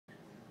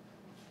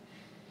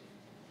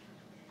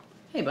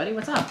Hey, buddy,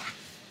 what's up?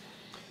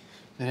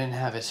 They didn't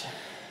have it.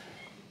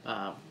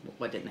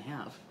 What didn't they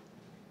have?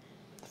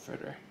 The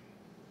fritter.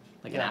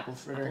 Like the an apple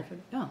fritter?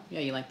 Oh, yeah,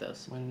 you like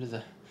those. Went into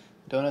the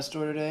donut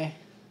store today.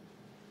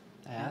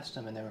 I asked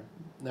them, and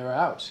they were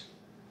out.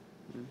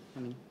 I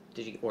mean,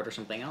 did you order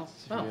something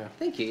else? Yeah. Oh,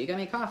 thank you. You got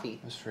me a coffee.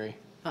 It was free.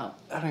 Oh.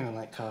 I don't even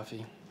like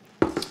coffee.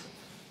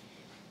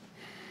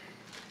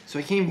 So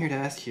I came here to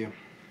ask you.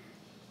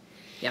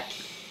 Yep.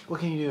 What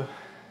can you do?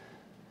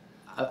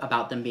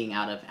 About them being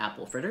out of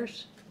apple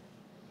fritters?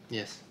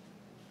 Yes.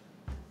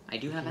 I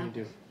do have What apples.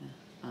 can you do?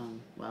 Yeah.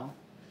 Well,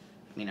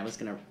 I mean, I was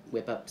gonna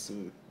whip up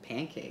some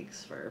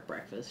pancakes for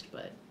breakfast,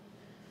 but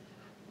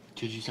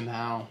Could you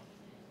somehow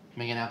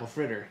make an apple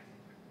fritter?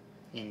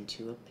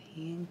 into a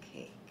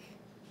pancake.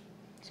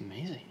 It's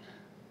amazing.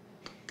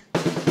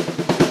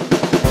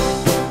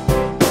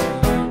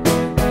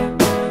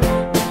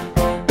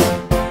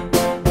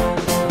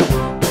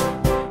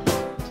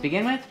 To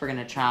begin with, we're going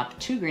to chop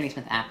 2 Granny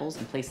Smith apples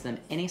and place them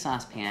in a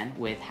saucepan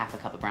with half a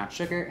cup of brown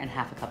sugar and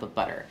half a cup of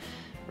butter.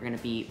 We're going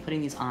to be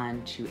putting these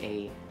on to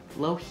a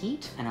low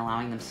heat and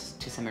allowing them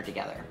to simmer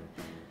together.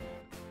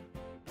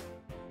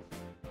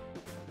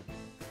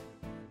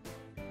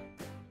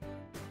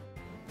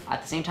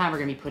 At the same time, we're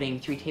going to be putting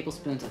 3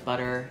 tablespoons of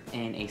butter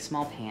in a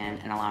small pan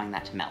and allowing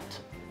that to melt.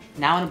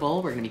 Now in a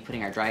bowl, we're going to be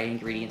putting our dry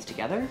ingredients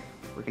together.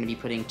 We're going to be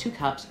putting 2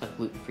 cups of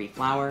gluten-free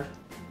flour,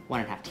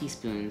 1½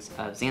 teaspoons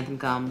of xanthan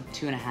gum,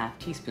 2½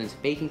 teaspoons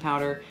of baking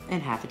powder,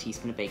 and half a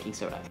teaspoon of baking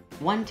soda.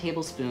 1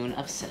 tablespoon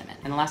of cinnamon.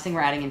 And the last thing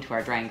we're adding into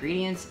our dry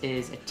ingredients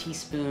is a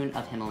teaspoon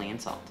of Himalayan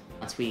salt.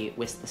 Once we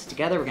whisk this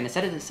together, we're going to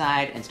set it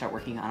aside and start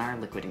working on our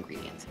liquid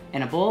ingredients.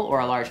 In a bowl or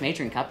a large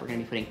measuring cup, we're going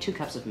to be putting 2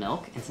 cups of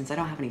milk, and since I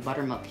don't have any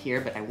buttermilk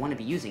here, but I want to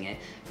be using it,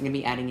 I'm going to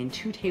be adding in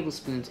 2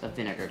 tablespoons of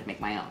vinegar to make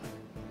my own.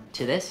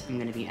 To this, I'm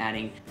going to be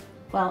adding,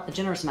 well, a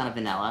generous amount of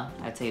vanilla.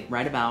 I'd say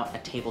right about a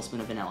tablespoon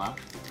of vanilla,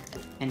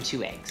 and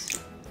 2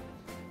 eggs.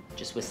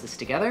 Just whisk this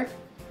together,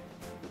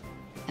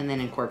 and then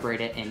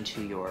incorporate it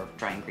into your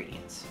dry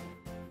ingredients.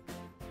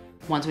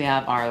 Once we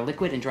have our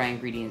liquid and dry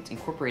ingredients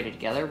incorporated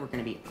together, we're going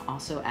to be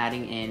also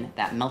adding in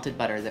that melted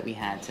butter that we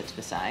had set to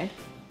the side.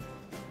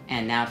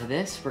 And now to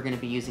this, we're going to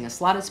be using a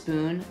slotted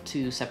spoon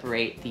to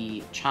separate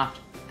the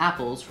chopped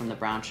apples from the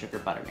brown sugar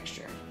butter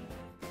mixture.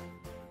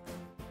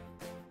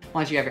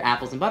 Once you have your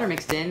apples and butter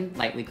mixed in,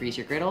 lightly grease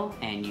your griddle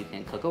and you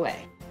can cook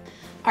away.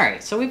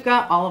 Alright, so we've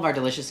got all of our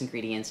delicious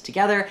ingredients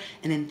together,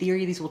 and in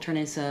theory these will turn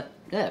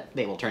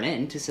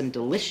into, some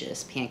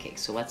delicious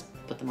pancakes. So let's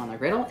put them on the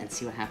griddle and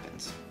see what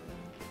happens.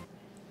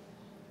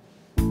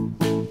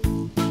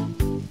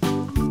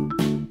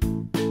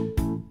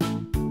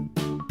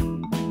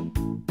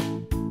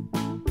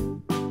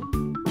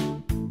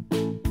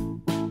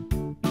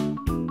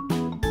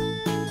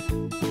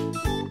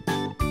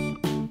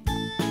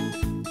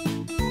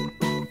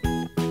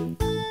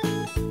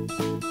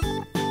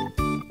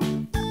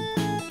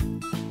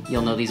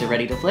 You'll know these are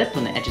ready to flip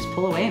when the edges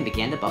pull away and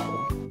begin to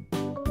bubble.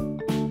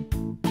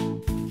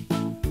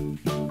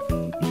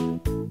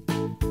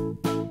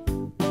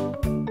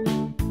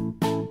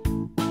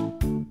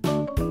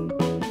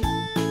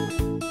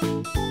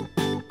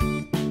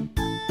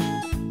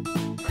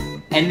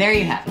 And there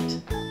you have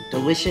it.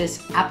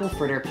 Delicious apple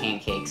fritter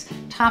pancakes,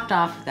 topped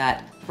off with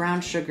that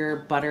brown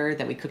sugar butter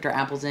that we cooked our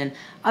apples in,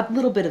 a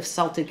little bit of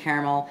salted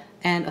caramel,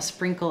 and a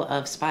sprinkle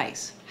of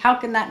spice. How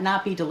can that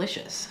not be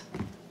delicious?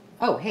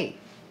 Oh, hey.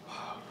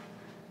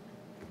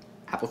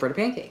 Apple fritter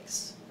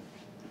pancakes.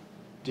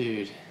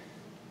 Dude.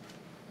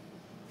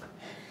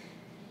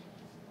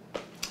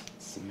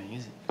 This is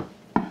amazing.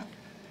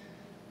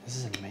 This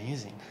is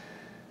amazing.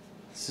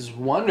 This is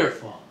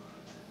wonderful.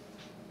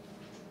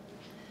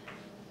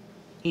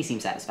 He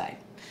seems satisfied.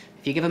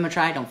 If you give him a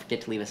try, don't forget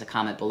to leave us a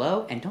comment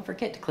below, and don't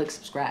forget to click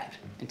subscribe.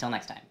 Until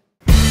next time.